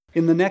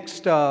In the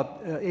next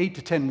 8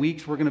 to 10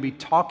 weeks, we're going to be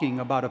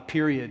talking about a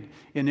period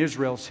in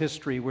Israel's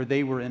history where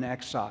they were in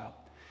exile.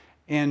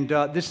 And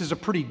this is a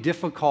pretty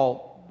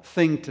difficult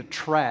thing to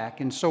track.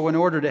 And so in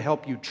order to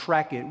help you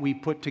track it, we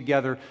put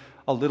together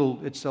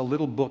it's a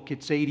little book.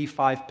 It's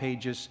 85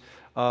 pages.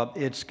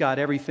 It's got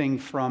everything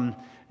from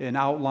an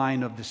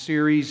outline of the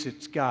series.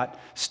 It's got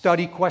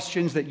study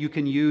questions that you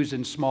can use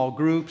in small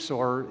groups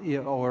or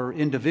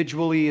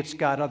individually. It's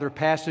got other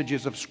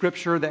passages of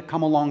Scripture that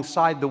come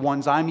alongside the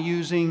ones I'm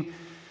using.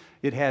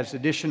 It has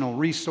additional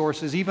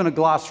resources, even a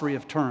glossary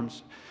of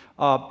terms.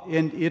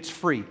 And it's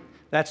free.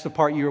 That's the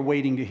part you're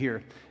waiting to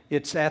hear.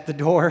 It's at the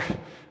door.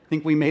 I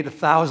think we made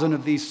 1,000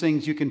 of these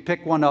things. You can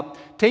pick one up.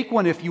 Take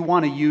one if you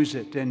want to use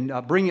it and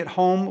bring it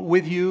home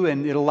with you,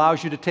 and it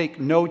allows you to take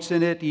notes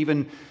in it,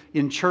 even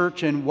in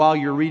church and while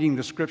you're reading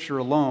the Scripture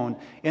alone.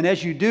 And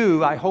as you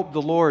do, I hope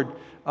the Lord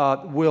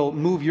will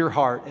move your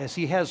heart, as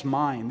He has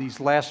mine these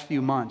last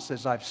few months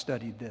as I've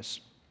studied this.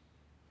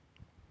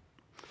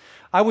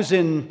 I was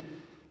in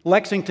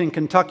Lexington,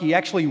 Kentucky,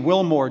 actually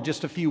Wilmore,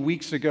 just a few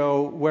weeks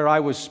ago, where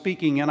I was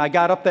speaking, and I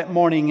got up that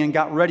morning and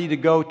got ready to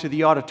go to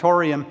the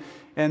auditorium,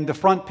 and the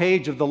front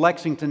page of the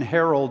Lexington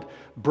Herald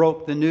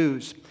broke the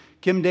news.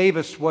 Kim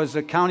Davis was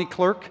a county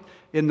clerk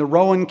in the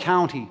Rowan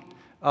County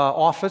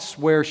office,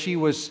 where she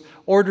was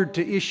ordered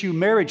to issue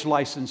marriage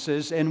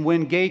licenses, and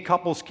when gay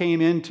couples came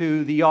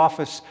into the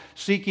office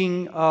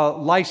seeking a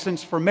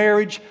license for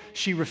marriage,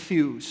 she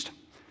refused.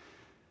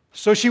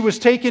 So she was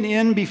taken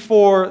in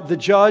before the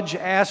judge,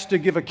 asked to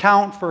give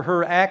account for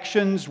her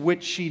actions,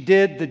 which she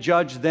did. The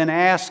judge then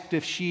asked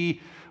if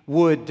she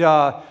would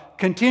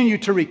continue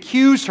to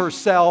recuse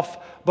herself,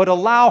 but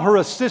allow her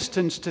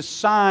assistants to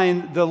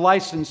sign the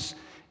license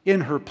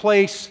in her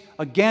place.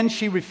 Again,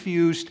 she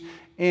refused,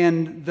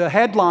 and the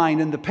headline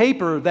in the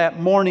paper that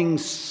morning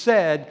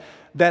said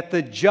that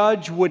the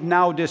judge would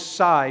now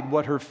decide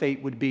what her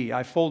fate would be.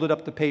 I folded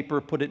up the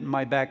paper, put it in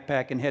my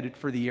backpack, and headed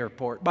for the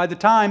airport. By the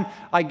time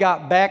I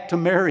got back to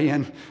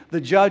Marion,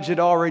 the judge had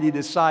already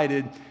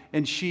decided,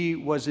 and she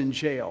was in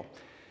jail.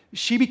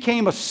 She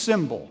became a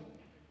symbol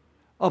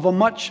of a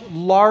much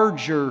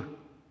larger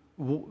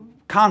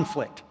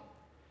conflict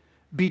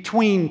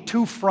between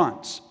two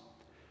fronts.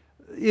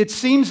 It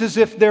seems as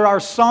if there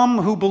are some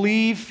who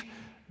believe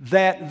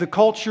that the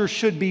culture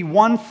should be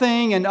one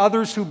thing and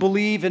others who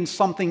believe in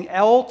something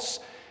else.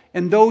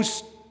 And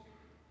those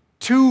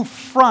two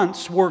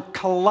fronts were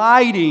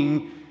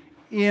colliding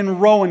in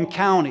Rowan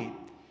County.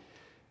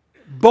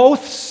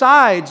 Both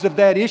sides of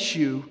that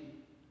issue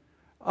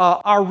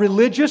are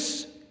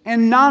religious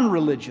and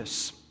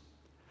non-religious.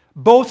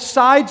 Both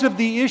sides of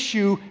the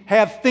issue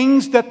have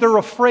things that they're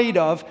afraid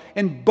of,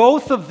 and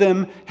both of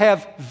them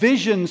have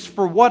visions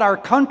for what our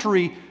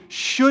country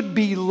should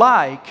be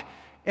like.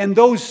 And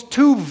those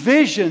two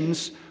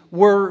visions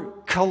were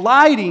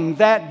colliding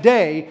that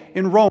day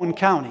in Rowan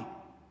County.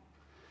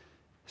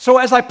 So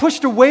as I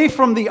pushed away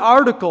from the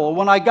article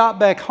when I got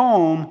back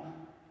home,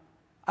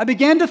 I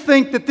began to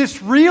think that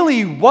this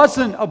really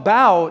wasn't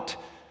about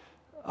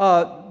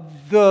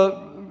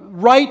the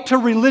right to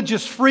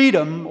religious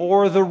freedom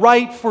or the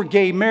right for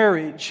gay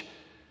marriage.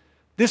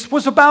 This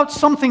was about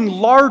something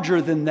larger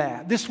than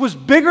that. This was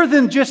bigger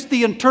than just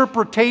the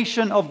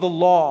interpretation of the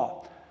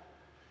law.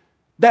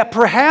 That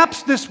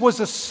perhaps this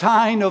was a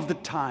sign of the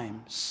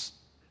times.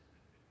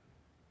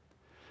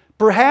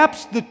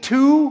 Perhaps the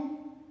two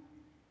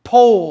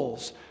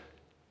poles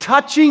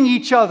touching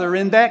each other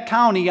in that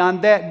county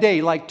on that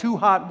day like two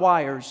hot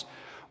wires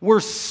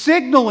were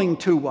signaling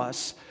to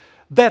us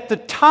that the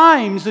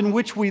times in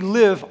which we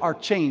live are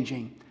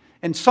changing.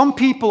 And some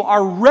people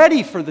are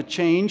ready for the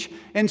change,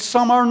 and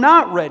some are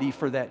not ready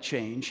for that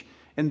change.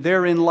 And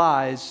therein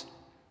lies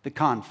the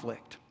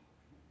conflict.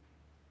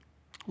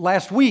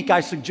 Last week,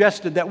 I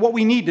suggested that what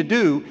we need to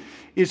do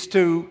is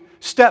to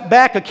step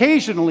back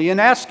occasionally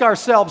and ask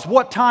ourselves,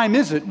 what time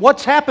is it?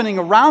 What's happening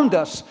around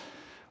us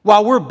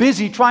while we're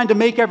busy trying to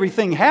make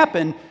everything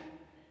happen?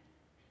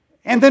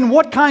 And then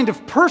what kind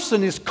of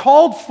person is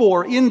called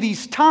for in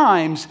these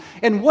times?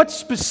 And what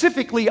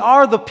specifically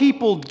are the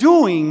people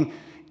doing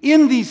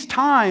in these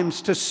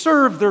times to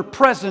serve their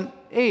present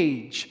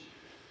age?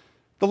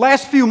 The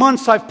last few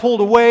months I've pulled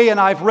away and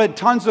I've read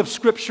tons of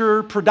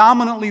Scripture,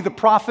 predominantly the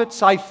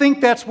prophets. I think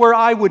that's where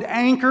I would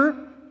anchor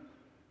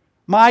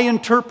my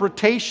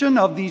interpretation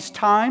of these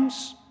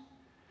times.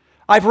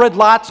 I've read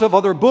lots of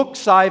other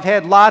books. I've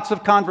had lots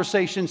of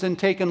conversations and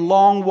taken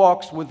long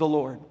walks with the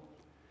Lord.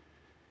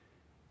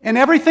 And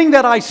everything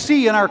that I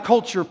see in our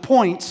culture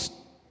points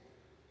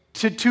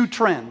to two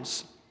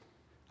trends.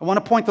 I want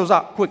to point those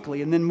out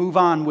quickly and then move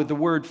on with the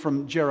word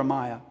from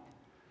Jeremiah.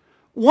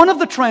 One of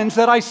the trends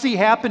that I see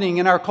happening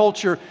in our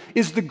culture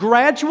is the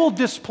gradual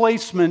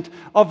displacement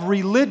of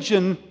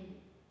religion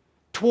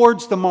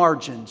towards the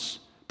margins,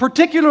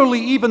 particularly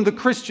even the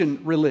Christian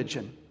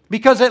religion.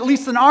 Because at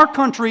least in our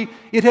country,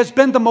 it has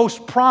been the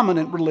most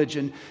prominent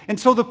religion. And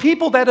so the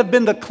people that have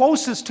been the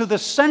closest to the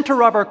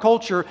center of our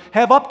culture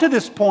have up to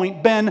this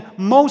point been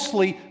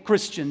mostly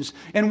Christians.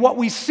 And what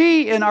we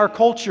see in our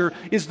culture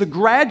is the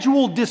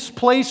gradual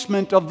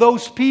displacement of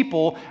those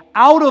people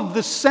out of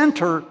the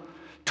center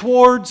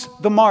towards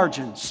the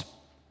margins.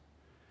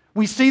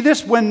 We see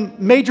this when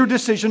major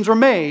decisions are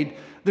made.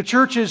 The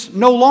church is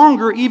no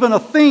longer even a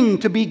thing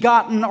to be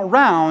gotten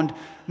around.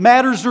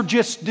 Matters are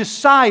just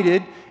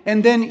decided,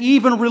 and then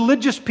even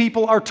religious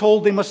people are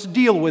told they must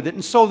deal with it.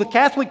 And so the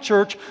Catholic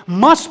Church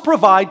must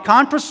provide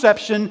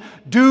contraception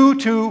due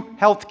to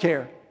health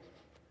care.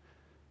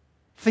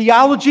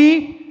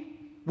 Theology,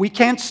 we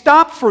can't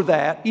stop for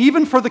that.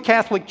 Even for the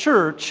Catholic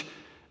Church,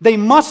 they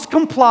must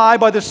comply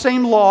by the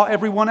same law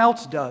everyone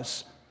else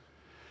does.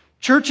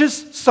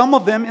 Churches, some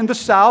of them in the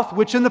South,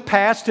 which in the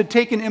past had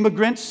taken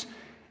immigrants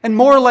and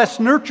more or less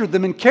nurtured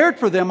them and cared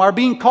for them, are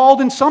being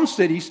called in some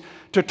cities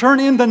to turn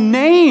in the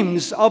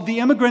names of the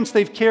immigrants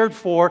they've cared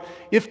for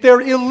if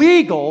they're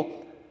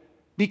illegal,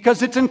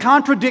 because it's in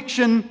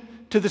contradiction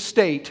to the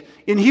state.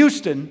 In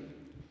Houston,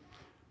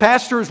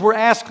 pastors were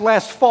asked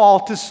last fall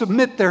to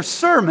submit their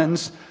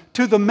sermons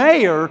to the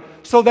mayor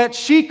so that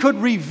she could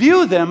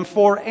review them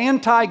for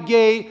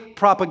anti-gay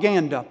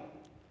propaganda.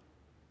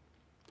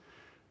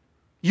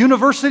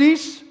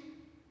 Universities,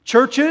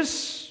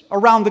 churches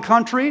around the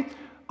country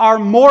are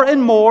more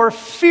and more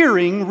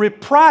fearing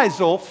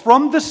reprisal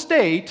from the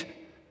state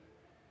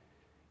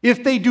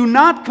if they do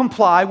not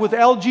comply with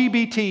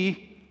LGBT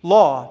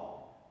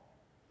law.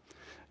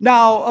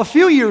 Now, a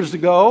few years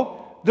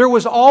ago, there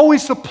was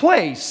always a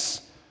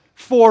place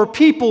for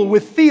people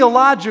with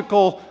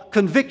theological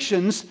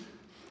convictions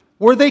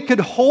where they could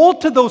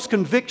hold to those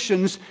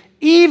convictions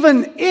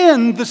even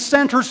in the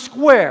center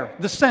square,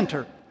 the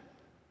center.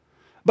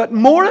 But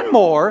more and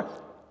more,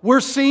 we're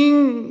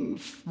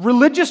seeing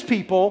religious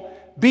people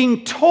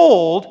being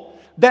told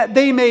that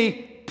they may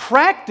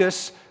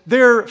practice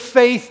their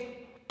faith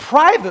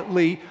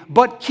privately,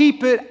 but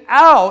keep it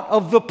out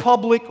of the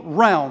public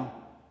realm.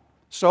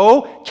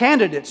 So,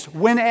 candidates,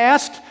 when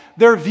asked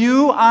their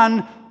view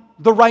on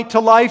the right to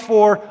life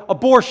or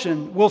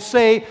abortion, will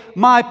say,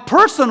 "My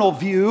personal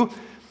view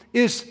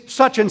is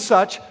such and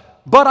such,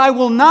 but I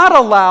will not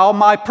allow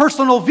my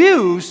personal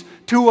views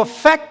to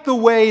affect the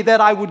way that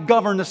I would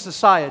govern a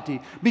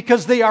society,"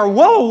 because they are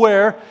well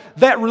aware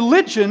that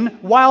religion,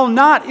 while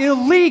not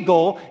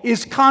illegal,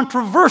 is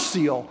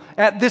controversial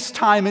at this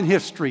time in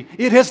history.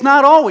 It has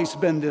not always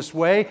been this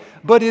way,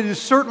 but it is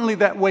certainly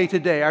that way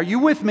today. Are you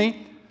with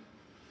me?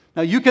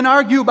 Now, you can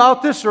argue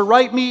about this or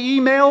write me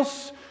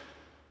emails,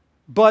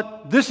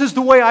 but this is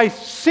the way I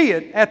see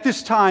it at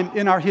this time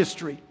in our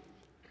history.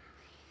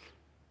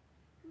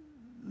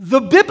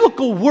 The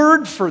biblical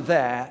word for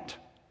that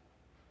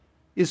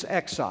is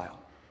exile.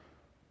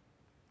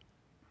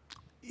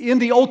 In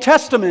the Old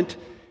Testament,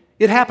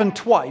 it happened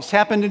twice. It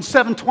happened in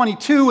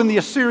 722 when the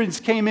Assyrians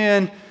came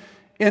in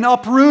and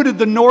uprooted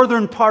the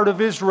northern part of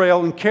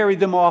Israel and carried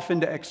them off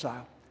into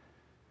exile.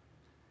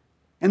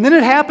 And then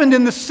it happened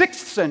in the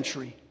 6th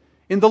century,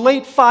 in the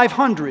late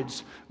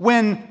 500s,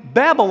 when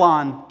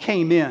Babylon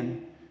came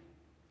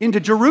into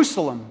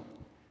Jerusalem.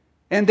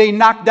 And they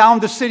knocked down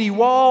the city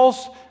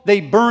walls,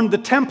 they burned the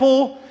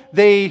temple,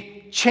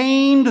 they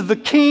chained the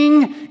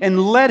king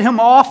and led him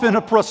off in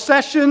a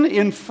procession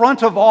in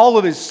front of all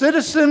of his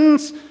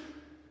citizens.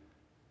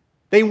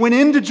 They went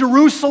into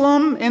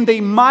Jerusalem and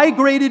they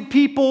migrated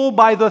people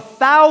by the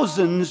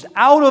thousands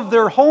out of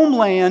their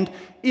homeland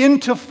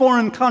into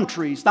foreign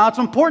countries. Now, it's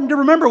important to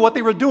remember what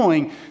they were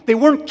doing. They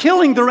weren't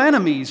killing their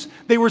enemies.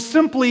 They were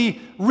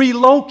simply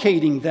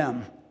relocating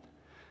them.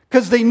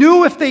 Because they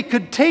knew if they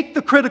could take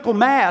the critical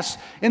mass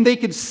and they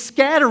could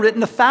scatter it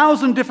in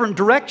 1,000 different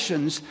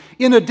directions,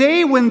 in a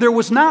day when there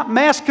was not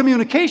mass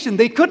communication,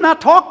 they could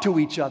not talk to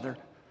each other.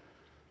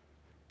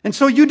 And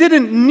so you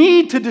didn't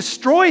need to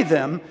destroy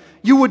them.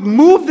 You would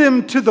move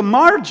them to the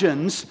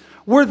margins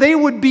where they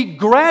would be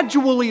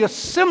gradually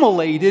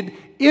assimilated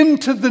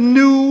into the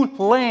new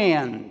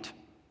land.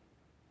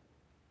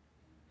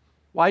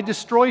 Why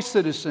destroy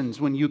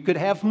citizens when you could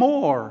have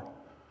more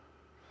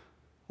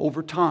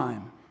over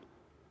time?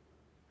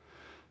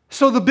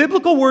 So the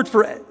biblical word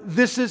for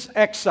this is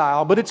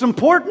exile, but it's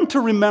important to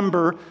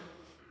remember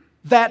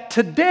that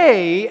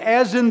today,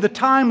 as in the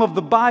time of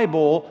the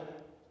Bible,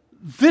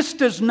 this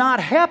does not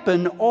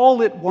happen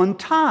all at one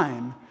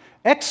time.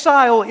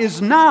 Exile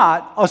is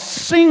not a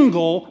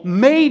single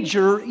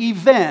major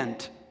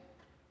event.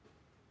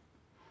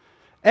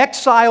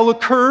 Exile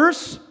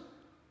occurs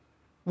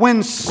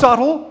when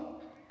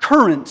subtle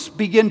currents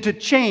begin to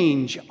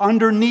change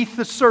underneath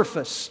the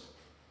surface.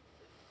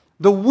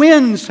 The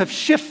winds have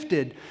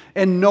shifted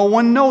and no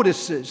one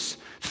notices.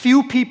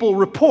 Few people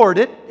report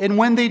it, and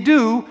when they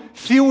do,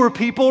 fewer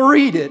people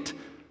read it.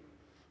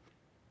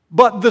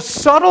 But the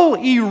subtle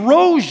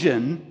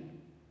erosion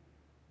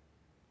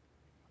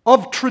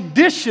of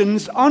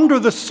traditions under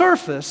the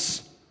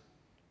surface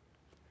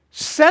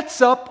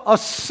sets up a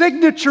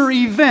signature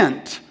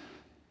event,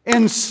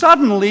 and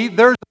suddenly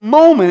there's a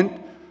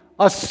moment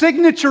a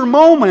signature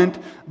moment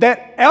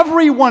that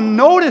everyone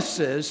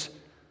notices,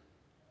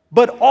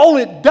 but all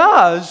it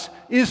does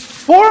is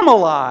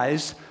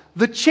formalize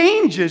the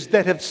changes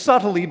that have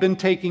subtly been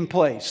taking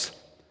place.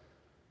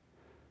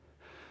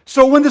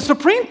 So when the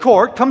Supreme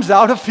Court comes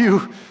out a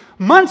few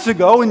months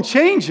ago and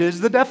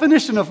changes the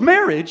definition of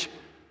marriage,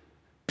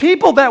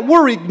 people that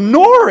were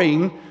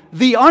ignoring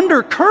the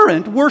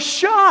undercurrent were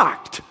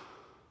shocked,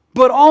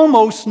 but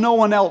almost no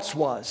one else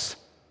was.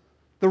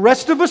 The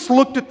rest of us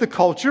looked at the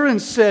culture and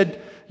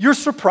said, "You're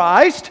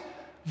surprised?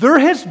 There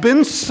has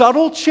been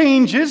subtle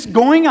changes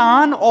going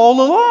on all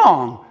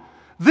along.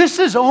 This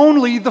is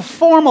only the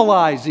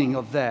formalizing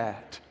of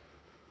that."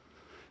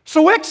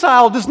 So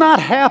exile does not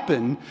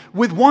happen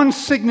with one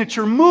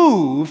signature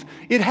move.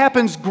 It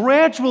happens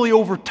gradually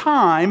over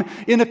time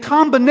in a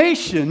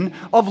combination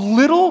of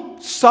little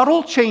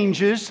subtle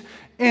changes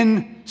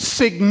and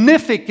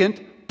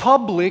significant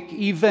public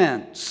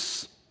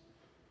events.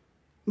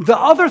 The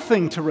other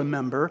thing to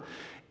remember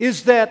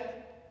is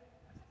that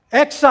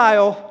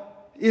exile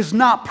is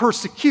not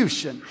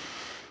persecution.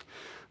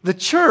 The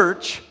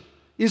church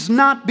is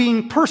not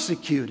being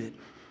persecuted.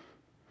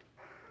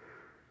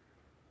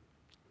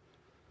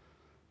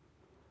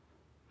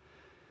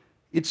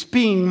 It's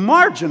being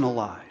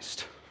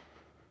marginalized.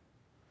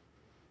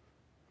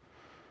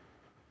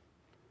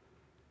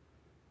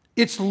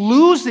 It's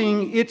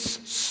losing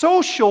its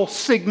social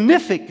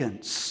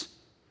significance.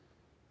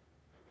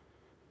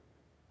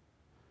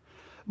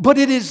 But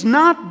it is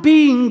not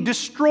being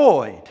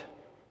destroyed.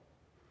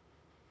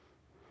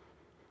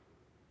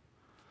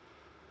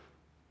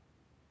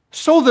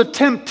 So the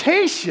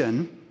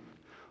temptation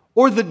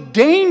or the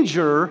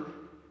danger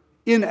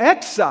in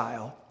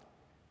exile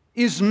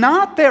is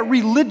not that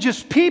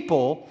religious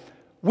people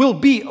will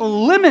be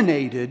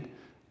eliminated,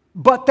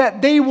 but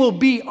that they will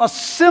be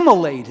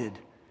assimilated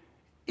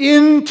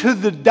into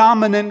the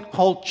dominant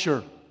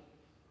culture.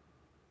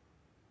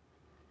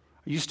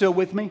 Are you still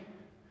with me?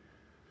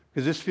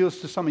 Because this feels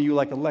to some of you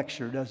like a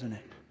lecture, doesn't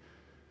it?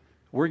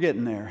 We're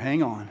getting there.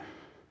 Hang on.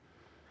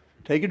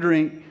 Take a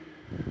drink.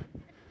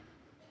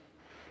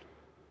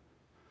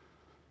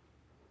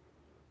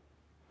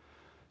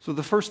 So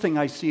the first thing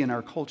I see in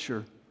our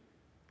culture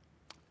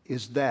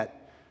is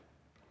that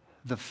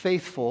the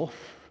faithful,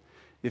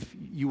 if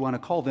you want to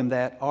call them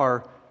that,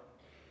 are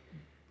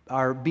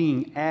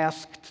being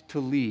asked to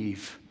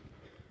leave.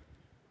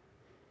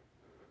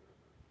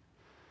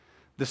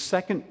 The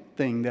second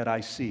thing that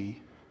I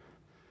see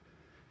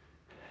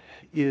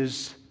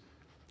is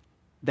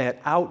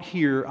that out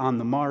here on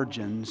the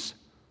margins,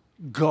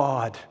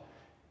 God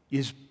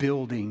is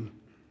building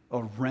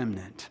a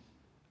remnant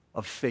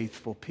of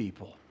faithful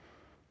people.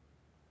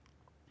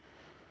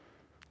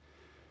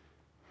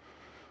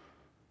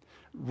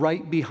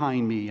 Right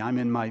behind me, I'm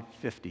in my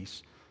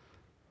 50s.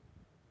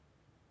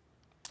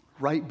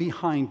 Right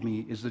behind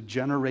me is a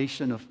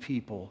generation of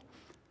people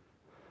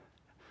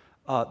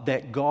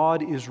that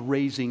God is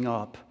raising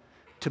up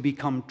to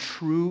become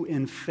true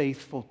and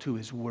faithful to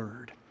His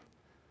Word.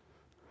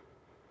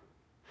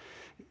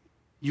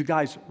 You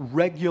guys,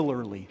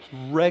 regularly,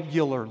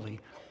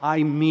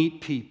 I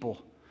meet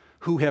people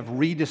who have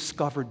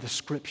rediscovered the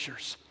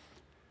Scriptures.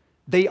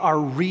 They are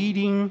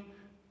reading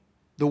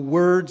the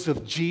words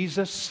of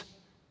Jesus.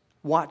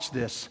 Watch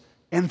this.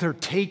 And they're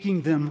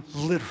taking them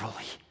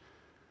literally.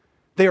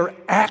 They are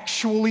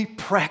actually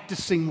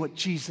practicing what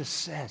Jesus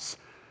says.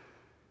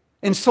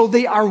 And so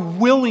they are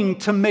willing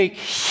to make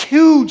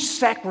huge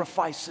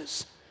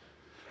sacrifices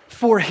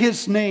for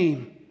His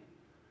name.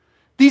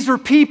 These are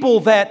people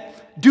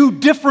that do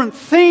different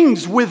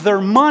things with their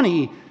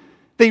money.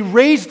 They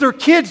raise their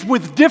kids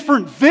with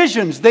different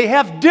visions. They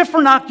have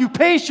different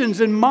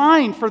occupations in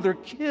mind for their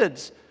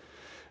kids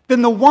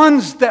than the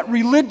ones that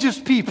religious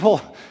people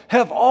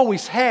have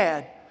always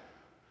had.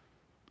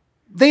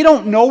 They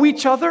don't know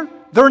each other.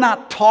 They're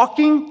not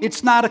talking.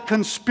 It's not a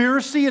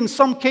conspiracy. In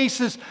some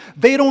cases,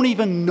 they don't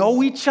even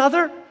know each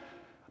other.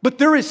 But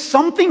there is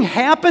something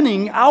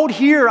happening out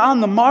here on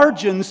the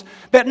margins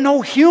that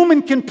no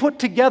human can put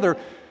together.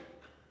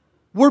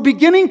 We're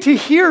beginning to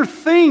hear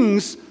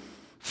things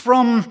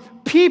from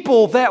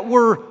people that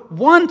were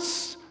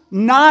once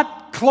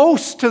not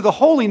close to the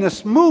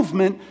holiness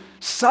movement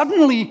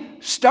suddenly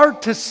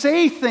start to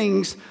say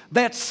things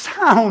that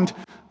sound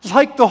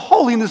like the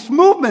holiness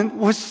movement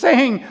was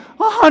saying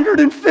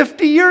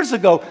 150 years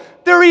ago.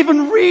 They're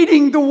even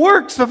reading the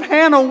works of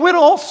Hannah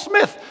Whitall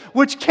Smith,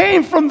 which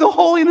came from the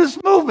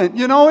holiness movement.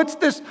 You know, it's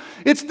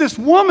this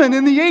woman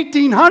in the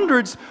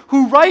 1800s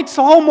who writes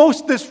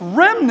almost this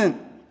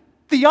remnant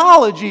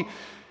theology.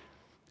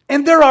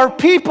 And there are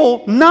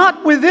people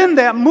not within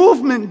that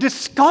movement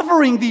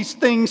discovering these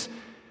things.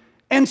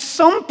 And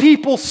some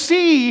people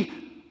see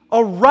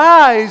a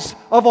rise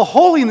of a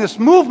holiness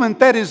movement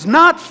that is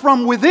not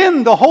from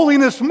within the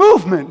holiness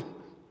movement.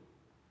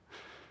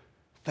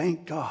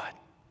 Thank God.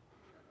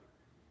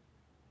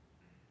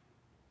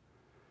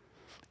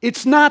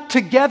 It's not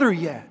together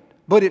yet,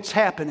 but it's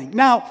happening.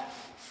 Now,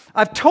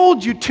 I've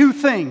told you two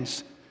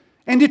things.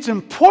 And it's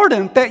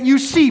important that you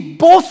see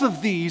both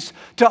of these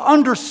to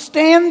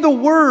understand the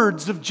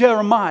words of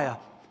Jeremiah.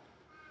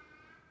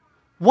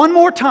 One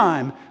more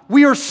time,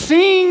 we are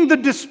seeing the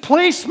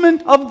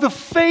displacement of the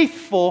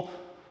faithful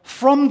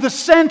from the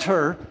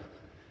center,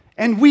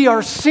 and we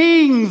are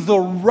seeing the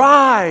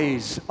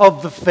rise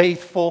of the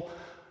faithful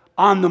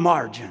on the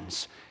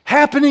margins,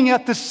 happening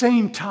at the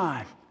same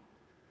time.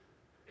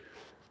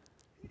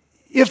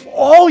 If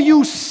all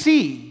you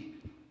see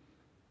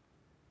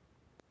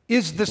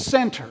is the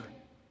center,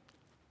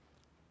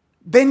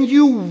 then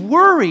you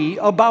worry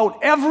about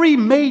every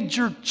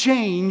major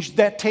change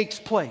that takes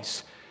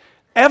place.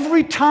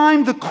 Every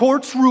time the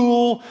courts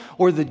rule,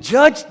 or the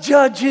judge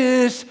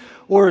judges,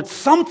 or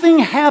something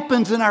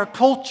happens in our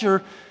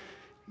culture,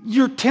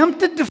 you're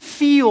tempted to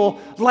feel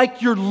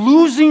like you're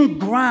losing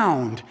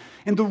ground.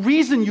 And the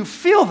reason you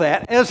feel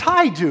that, as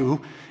I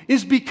do,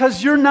 is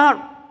because you're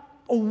not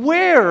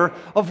aware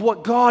of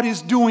what God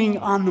is doing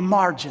on the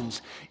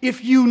margins.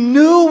 If you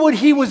knew what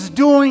He was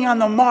doing on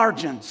the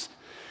margins,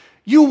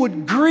 you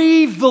would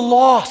grieve the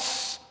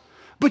loss,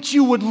 but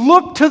you would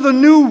look to the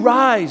new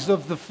rise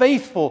of the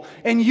faithful,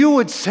 and you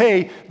would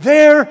say,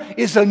 there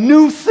is a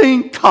new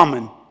thing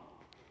coming.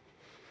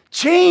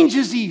 Change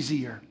is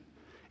easier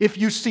if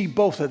you see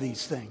both of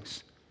these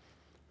things.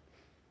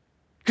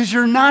 Because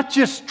you're not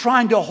just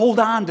trying to hold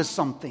on to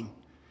something.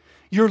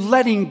 You're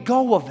letting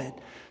go of it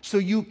so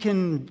you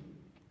can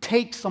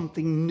take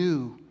something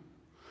new.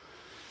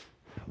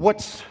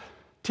 What's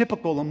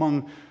typical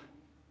among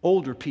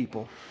older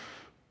people,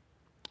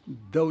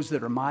 those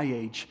that are my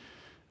age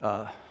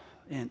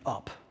and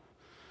up,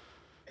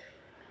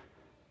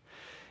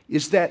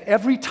 is that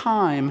every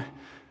time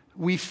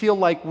we feel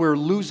like we're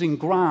losing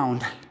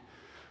ground,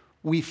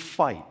 we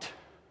fight.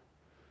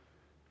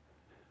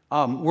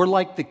 We're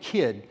like the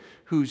kid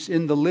who's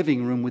in the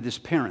living room with his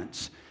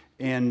parents.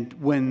 And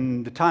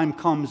when the time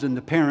comes and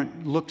the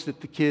parent looks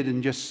at the kid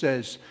and just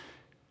says,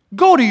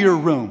 "Go to your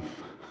room."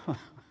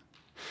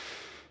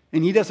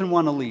 And he doesn't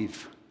want to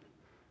leave.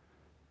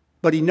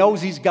 But he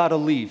knows he's got to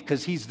leave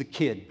because he's the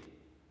kid.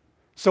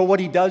 So what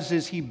he does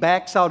is he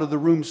backs out of the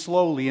room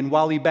slowly, and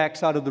while he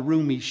backs out of the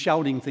room, he's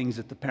shouting things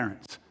at the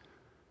parents.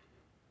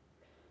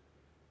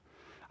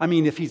 I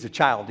mean, if he's a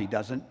child, he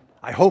doesn't.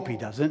 I hope he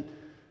doesn't.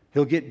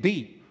 He'll get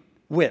beat,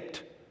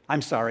 whipped.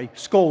 I'm sorry,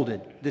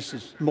 scolded. This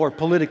is more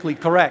politically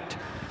correct.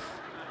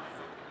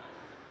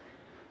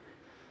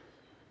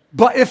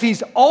 But if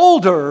he's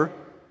older,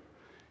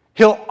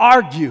 he'll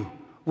argue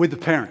with the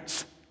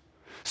parents.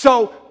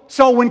 So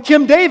when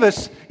Kim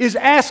Davis is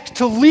asked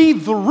to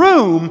leave the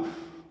room,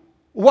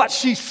 what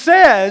she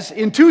says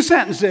in 2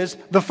 sentences,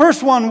 the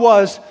first one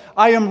was,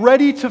 "I am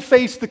ready to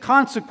face the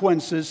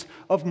consequences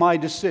of my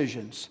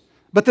decisions."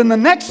 But then the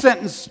next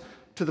sentence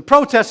to the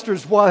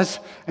protesters was,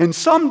 "And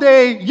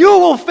someday you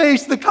will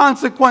face the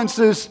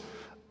consequences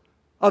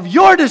of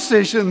your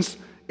decisions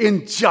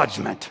in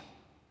judgment."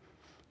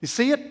 You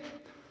see it?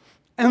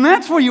 And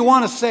that's where you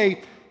want to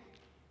say,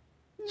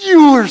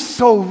 "You were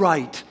so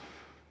right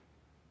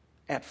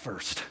at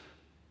first."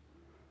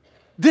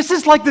 This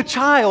is like the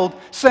child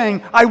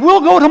saying, "I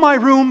will go to my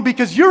room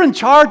because you're in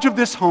charge of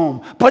this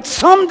home. But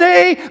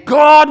someday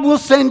God will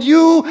send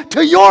you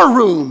to your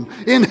room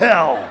in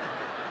hell."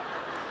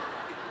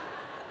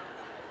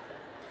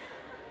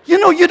 You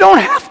know, you don't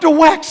have to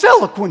wax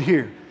eloquent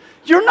here.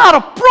 You're not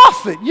a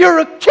prophet. You're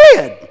a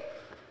kid.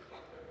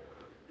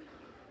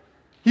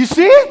 You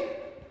see it?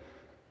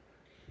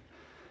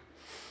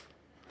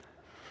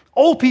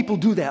 Old people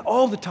do that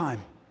all the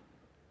time.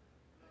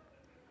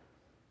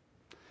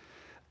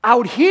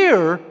 Out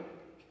here,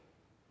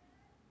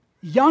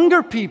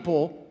 younger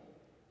people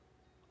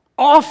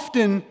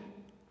often,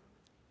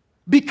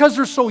 because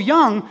they're so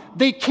young,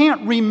 they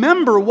can't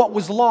remember what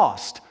was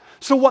lost.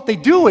 So what they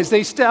do is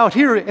they stay out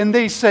here and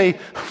they say,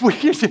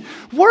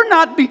 "We're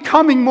not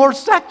becoming more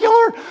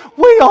secular.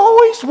 We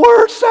always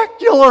were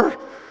secular."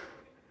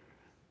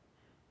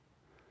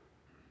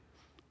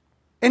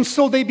 And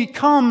so they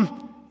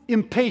become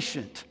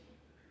impatient.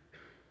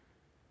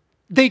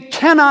 They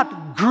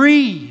cannot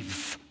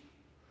grieve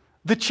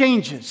the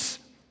changes.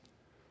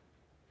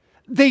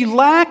 They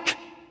lack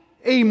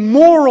a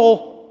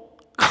moral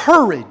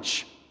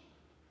courage.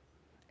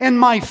 And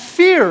my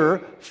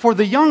fear for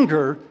the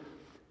younger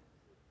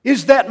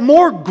is that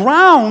more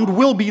ground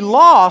will be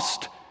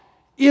lost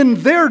in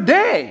their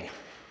day.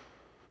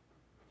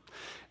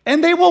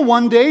 And they will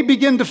one day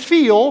begin to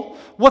feel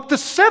what the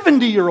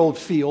 70-year-old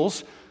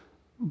feels,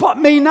 but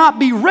may not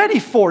be ready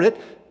for it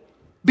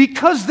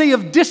because they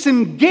have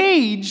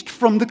disengaged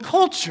from the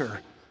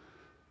culture.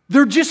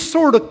 They're just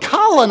sort of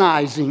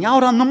colonizing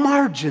out on the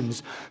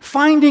margins,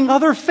 finding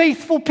other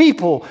faithful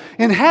people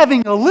and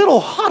having a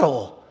little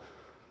huddle.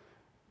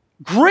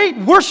 Great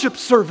worship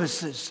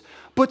services,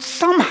 but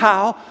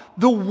somehow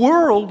the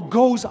world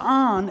goes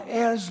on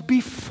as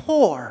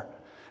before.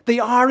 They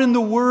are, in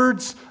the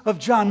words of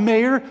John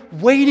Mayer,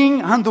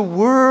 waiting on the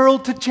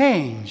world to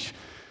change.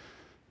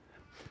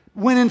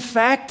 When in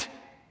fact,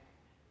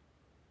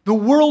 the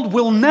world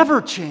will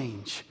never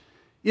change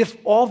if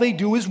all they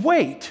do is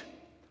wait.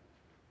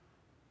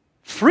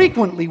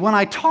 Frequently, when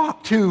I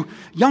talk to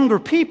younger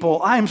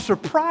people, I am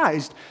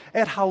surprised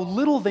at how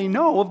little they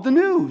know of the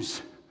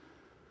news.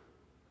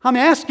 I'm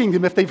asking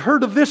them if they've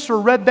heard of this or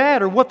read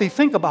that or what they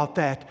think about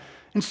that.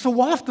 And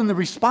so often the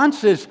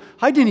response is,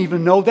 I didn't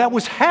even know that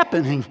was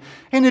happening.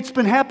 And it's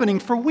been happening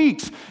for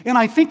weeks. And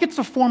I think it's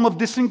a form of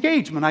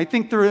disengagement. I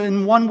think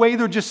in one way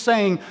they're just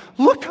saying,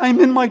 look, I'm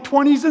in my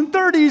 20s and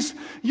 30s.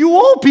 You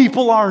old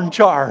people are in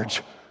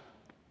charge.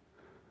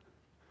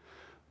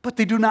 But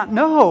they do not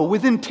know.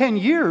 Within 10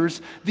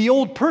 years, the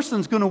old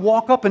person's going to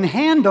walk up and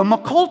hand them a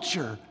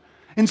culture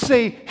and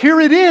say, here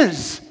it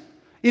is.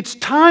 It's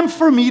time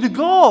for me to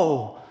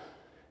go.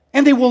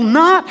 And they will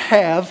not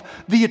have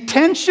the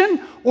attention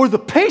or the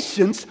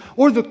patience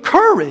or the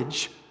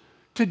courage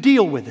to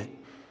deal with it.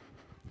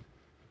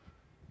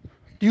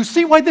 Do you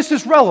see why this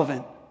is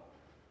relevant?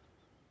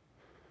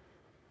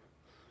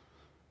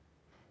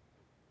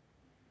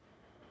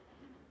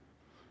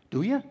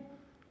 Do you?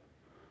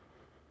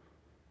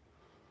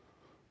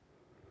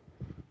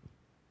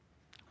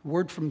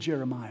 Word from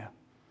Jeremiah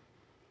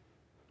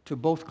to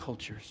both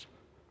cultures.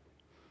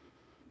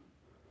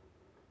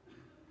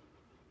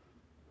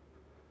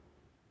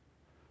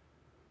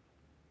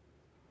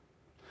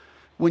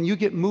 When you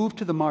get moved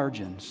to the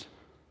margins,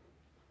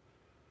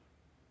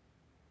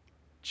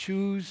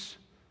 choose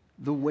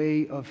the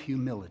way of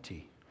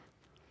humility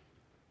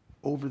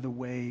over the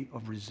way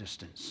of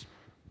resistance.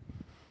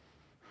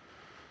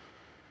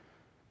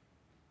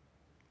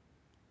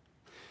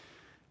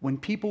 When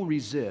people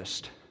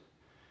resist,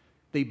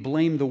 they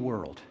blame the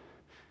world.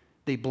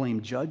 They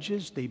blame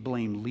judges, they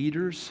blame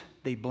leaders,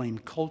 they blame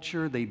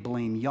culture, they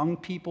blame young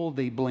people,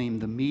 they blame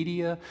the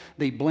media,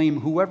 they blame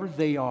whoever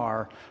they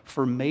are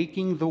for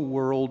making the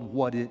world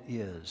what it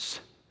is.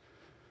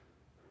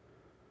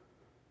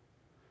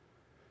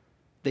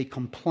 They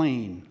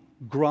complain,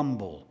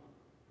 grumble,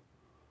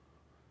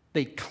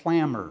 they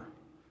clamor,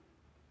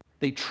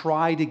 they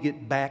try to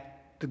get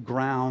back the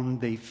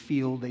ground they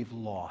feel they've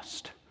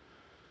lost.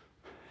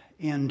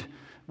 And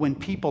when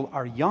people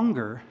are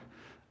younger,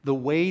 the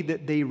way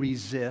that they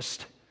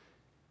resist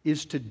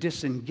is to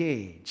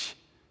disengage.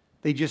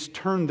 They just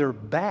turn their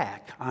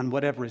back on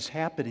whatever is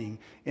happening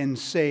and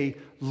say,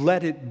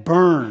 let it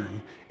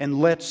burn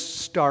and let's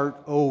start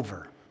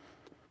over.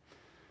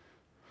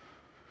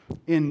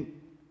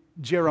 And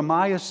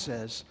Jeremiah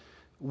says,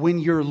 when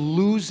you're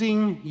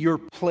losing your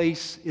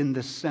place in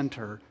the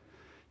center,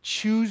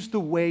 choose the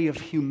way of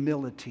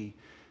humility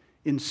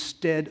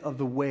instead of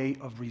the way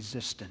of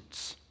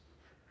resistance.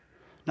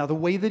 Now, the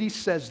way that he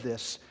says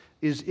this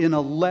is in a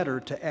letter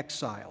to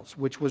exiles,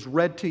 which was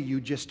read to you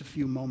just a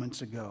few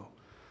moments ago.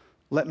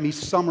 Let me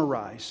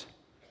summarize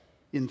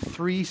in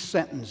 3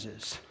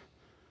 sentences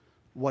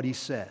what he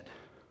said.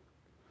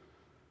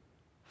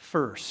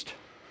 First,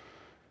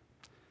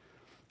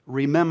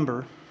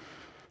 remember,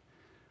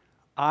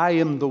 I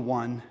am the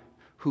one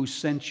who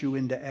sent you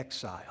into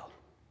exile.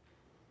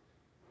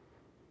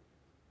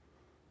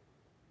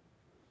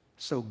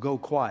 So go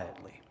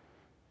quietly.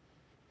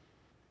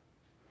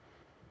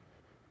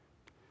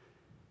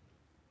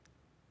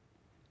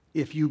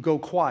 If you go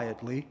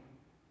quietly,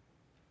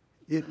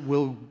 it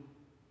will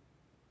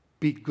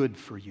be good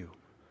for you.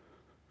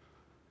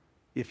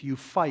 If you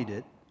fight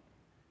it,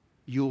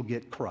 you'll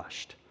get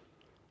crushed.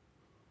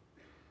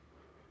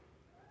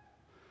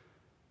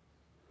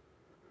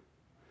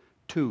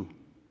 Two,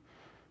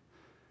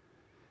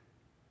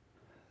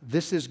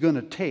 this is going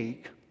to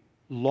take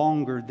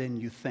longer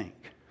than you think.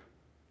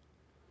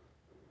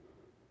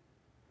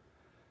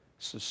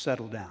 So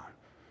settle down.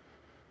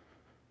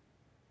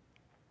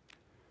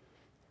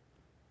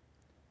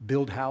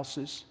 Build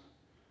houses,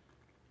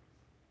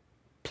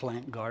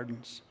 plant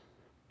gardens,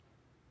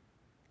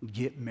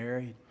 get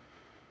married,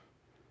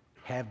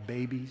 have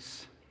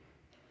babies,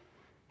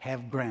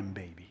 have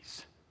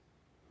grandbabies.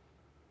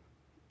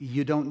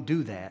 You don't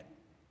do that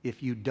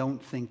if you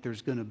don't think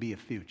there's going to be a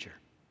future.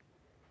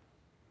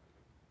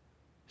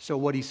 So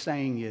what he's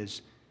saying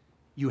is,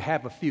 you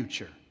have a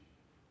future,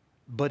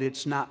 but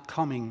it's not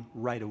coming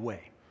right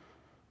away.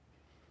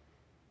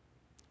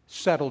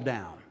 Settle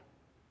down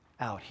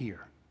out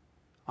here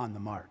on the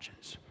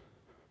margins.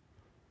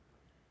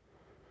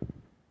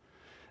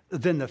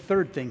 Then the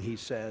third thing he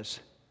says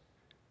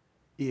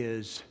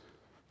is,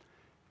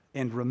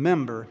 and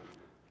remember,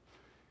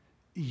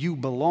 you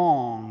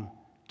belong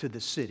to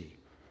the city.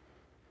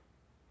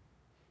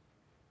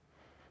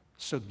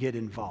 So get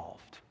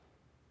involved.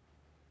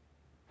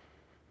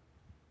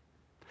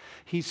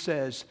 He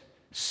says,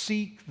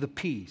 seek the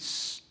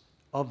peace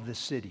of the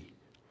city.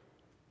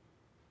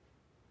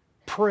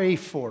 Pray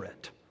for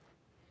it.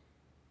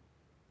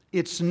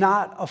 It's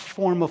not a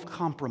form of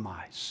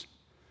compromise.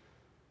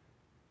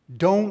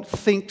 Don't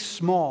think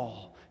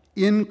small.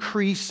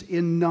 Increase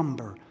in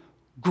number.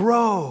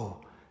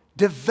 Grow.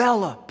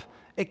 Develop.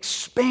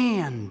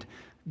 Expand.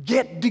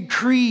 Get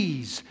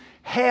decrees.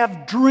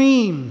 Have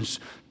dreams.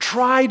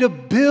 Try to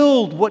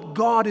build what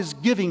God is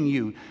giving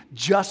you.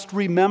 Just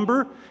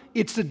remember,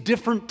 it's a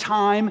different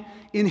time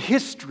in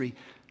history.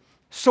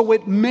 So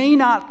it may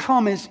not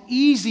come as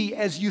easy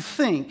as you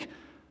think,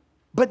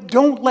 But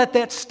don't let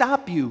that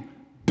stop you.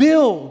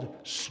 Build,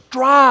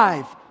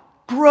 strive,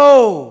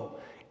 grow,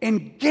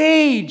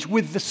 engage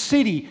with the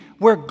city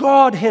where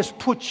God has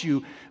put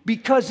you.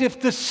 Because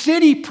if the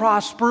city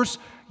prospers,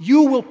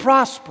 you will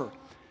prosper.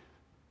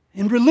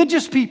 And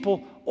religious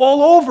people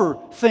all over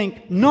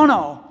think,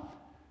 no,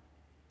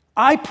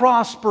 I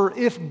prosper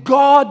if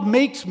God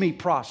makes me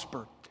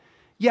prosper.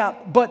 Yeah,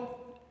 but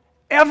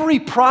every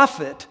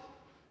prophet,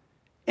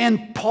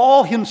 and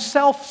Paul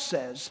himself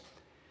says,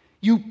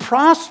 you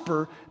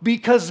prosper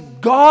because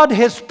God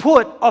has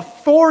put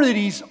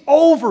authorities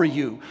over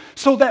you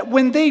so that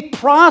when they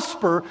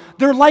prosper,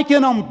 they're like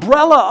an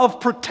umbrella of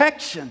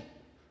protection.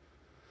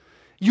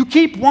 You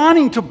keep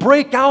wanting to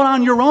break out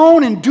on your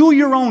own and do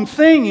your own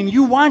thing, and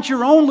you want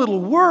your own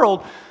little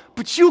world,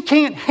 but you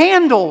can't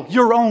handle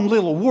your own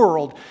little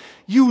world.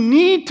 You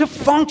need to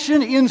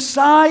function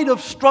inside of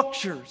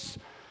structures,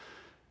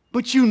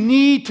 but you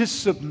need to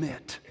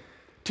submit,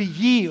 to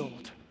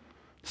yield.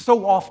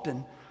 So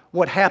often,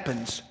 what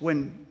happens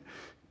when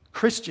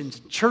Christians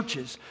and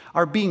churches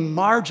are being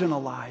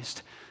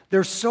marginalized,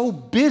 they're so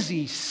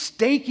busy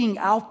staking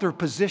out their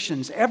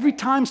positions. Every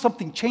time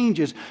something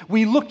changes,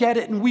 we look at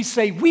it and we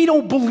say, we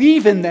don't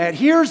believe in that.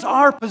 Here's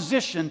our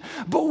position.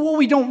 But what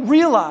we don't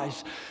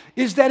realize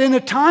is that in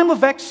a time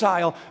of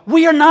exile,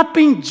 we are not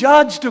being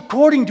judged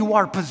according to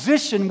our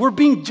position. We're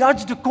being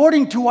judged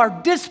according to our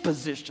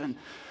disposition.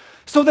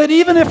 So that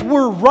even if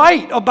we're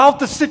right about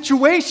the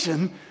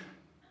situation,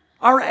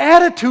 our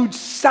attitude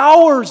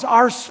sours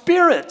our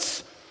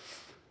spirits.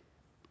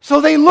 So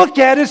they look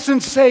at us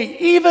and say,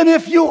 even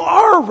if you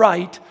are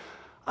right,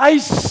 I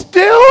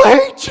still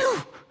hate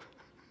you.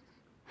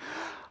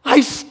 I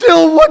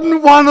still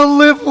wouldn't want to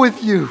live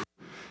with you.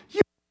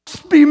 You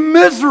must be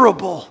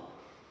miserable.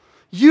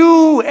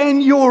 You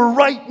and your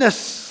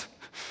rightness.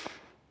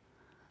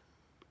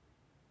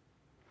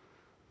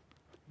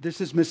 This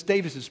is Miss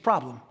Davis's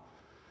problem.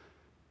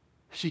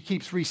 She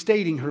keeps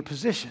restating her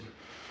position.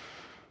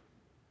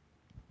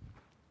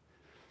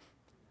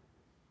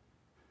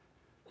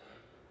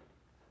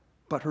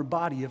 But her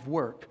body of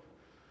work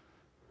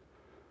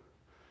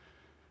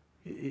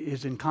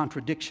is in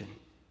contradiction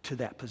to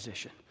that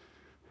position.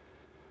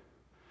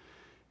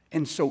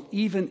 And so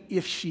even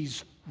if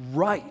she's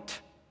right,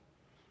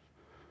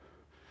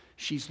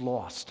 she's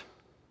lost.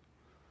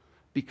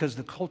 Because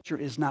the culture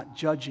is not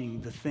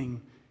judging the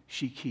thing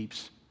she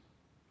keeps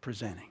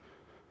presenting,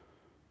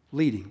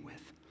 leading with.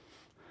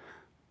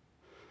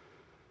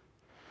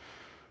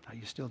 Are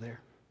you still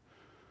there?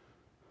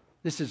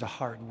 This is a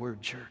hard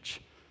word, church.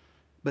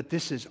 But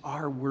this is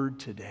our word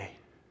today.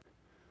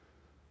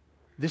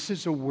 This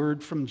is a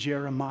word from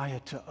Jeremiah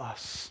to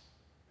us.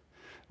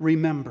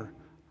 Remember,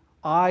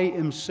 I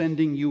am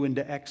sending you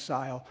into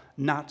exile,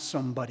 not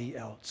somebody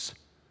else.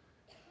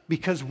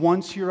 Because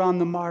once you're on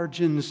the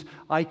margins,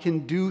 I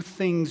can do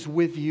things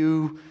with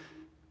you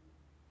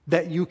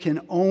that you can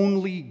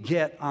only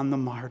get on the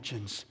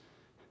margins.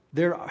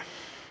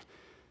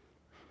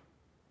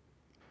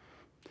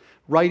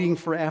 Writing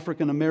for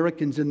African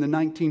Americans in the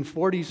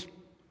 1940s,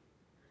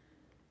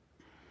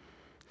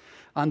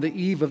 on the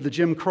eve of the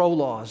Jim Crow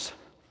laws,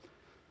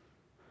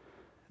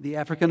 the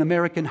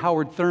African-American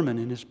Howard Thurman,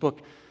 in his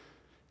book,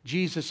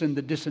 Jesus and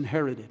the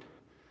Disinherited,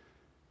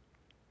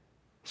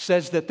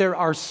 says that there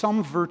are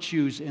some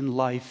virtues in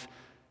life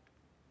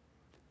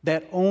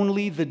that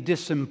only the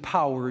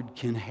disempowered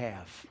can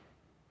have.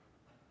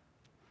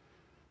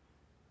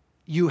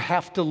 You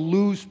have to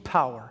lose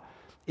power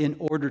in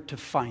order to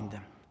find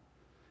them.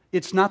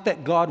 It's not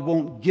that God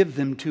won't give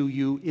them to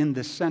you in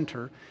the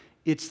center,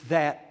 it's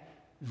that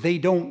they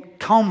don't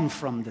come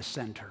from the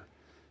center.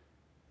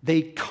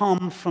 They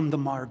come from the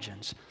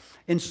margins.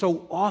 And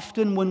so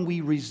often when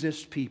we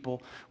resist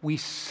people, we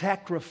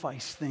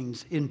sacrifice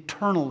things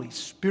internally,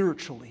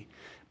 spiritually,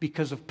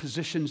 because of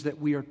positions that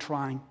we are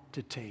trying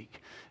to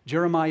take.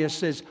 Jeremiah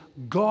says,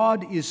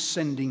 God is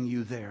sending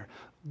you there.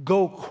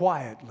 Go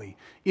quietly.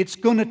 It's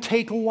going to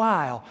take a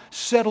while.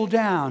 Settle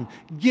down.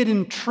 Get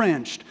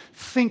entrenched.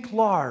 Think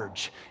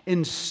large.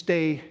 And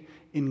stay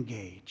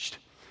engaged.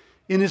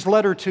 In his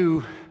letter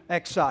to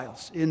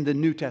exiles in the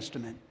New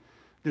Testament,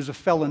 there's a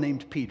fellow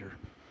named Peter.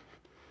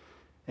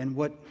 And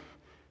what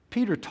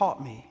Peter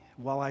taught me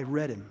while I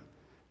read him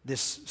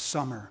this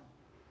summer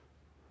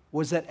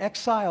was that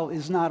exile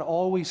is not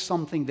always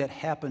something that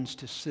happens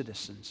to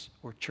citizens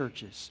or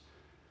churches.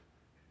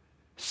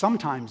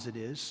 Sometimes it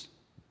is.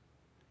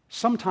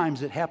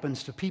 Sometimes it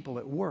happens to people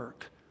at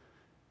work.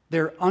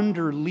 They're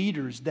under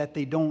leaders that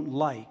they don't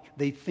like.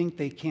 They think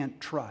they can't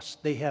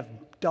trust. They have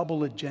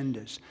double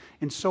agendas.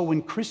 And so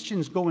when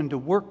Christians go into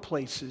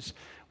workplaces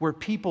where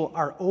people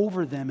are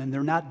over them and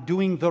they're not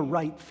doing the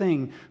right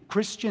thing,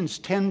 Christians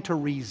tend to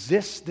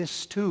resist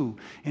this too.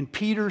 And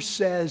Peter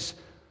says,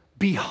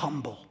 be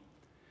humble.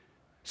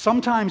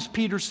 Sometimes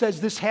Peter says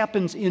this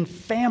happens in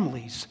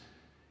families.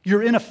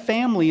 You're in a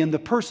family, and the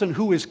person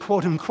who is,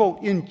 quote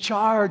unquote, in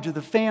charge of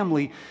the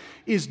family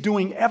is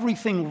doing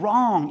everything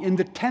wrong. And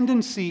the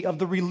tendency of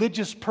the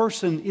religious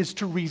person is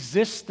to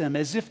resist them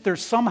as if they're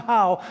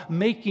somehow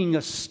making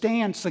a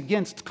stance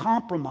against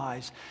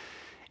compromise.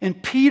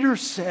 And Peter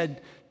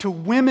said to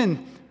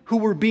women who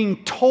were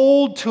being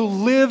told to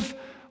live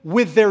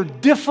with their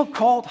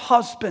difficult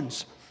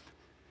husbands,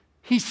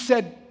 he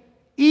said,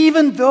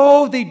 even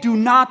though they do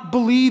not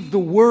believe the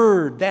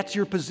word, that's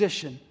your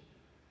position,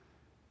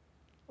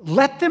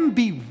 let them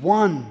be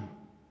won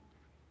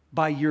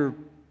by your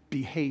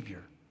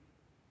behavior.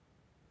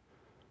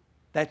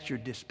 That's your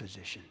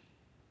disposition.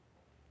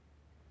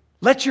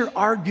 Let your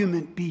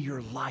argument be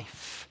your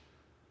life,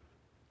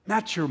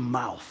 not your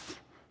mouth.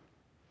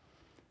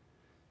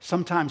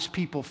 Sometimes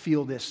people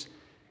feel this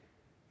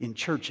in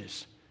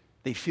churches.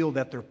 They feel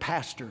that their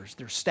pastors,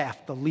 their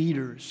staff, the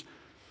leaders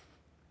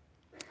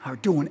are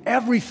doing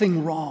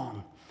everything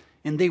wrong,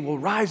 and they will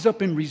rise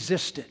up and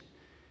resist it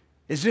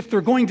as if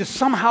they're going to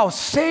somehow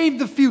save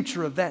the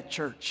future of that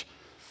church.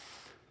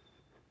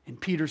 And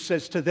Peter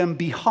says to them,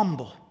 be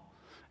humble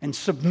and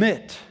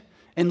submit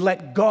and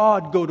let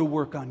God go to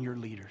work on your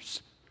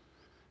leaders.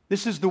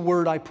 This is the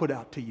word I put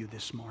out to you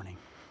this morning.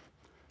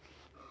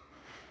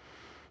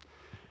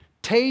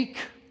 Take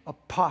a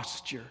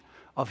posture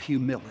of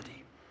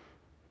humility,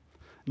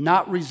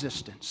 not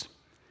resistance.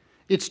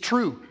 It's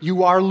true.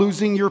 You are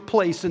losing your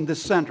place in the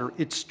center.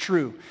 It's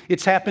true.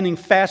 It's happening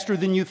faster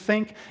than you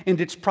think,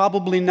 and it's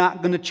probably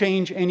not going to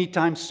change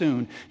anytime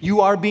soon. You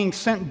are being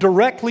sent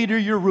directly to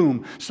your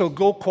room, so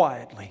go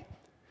quietly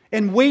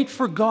and wait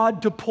for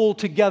God to pull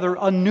together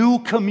a new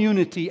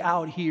community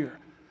out here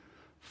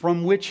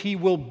from which He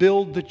will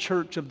build the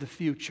church of the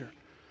future.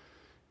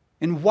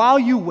 And while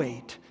you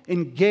wait,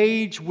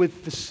 engage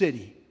with the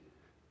city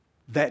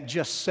that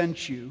just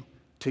sent you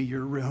to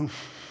your room.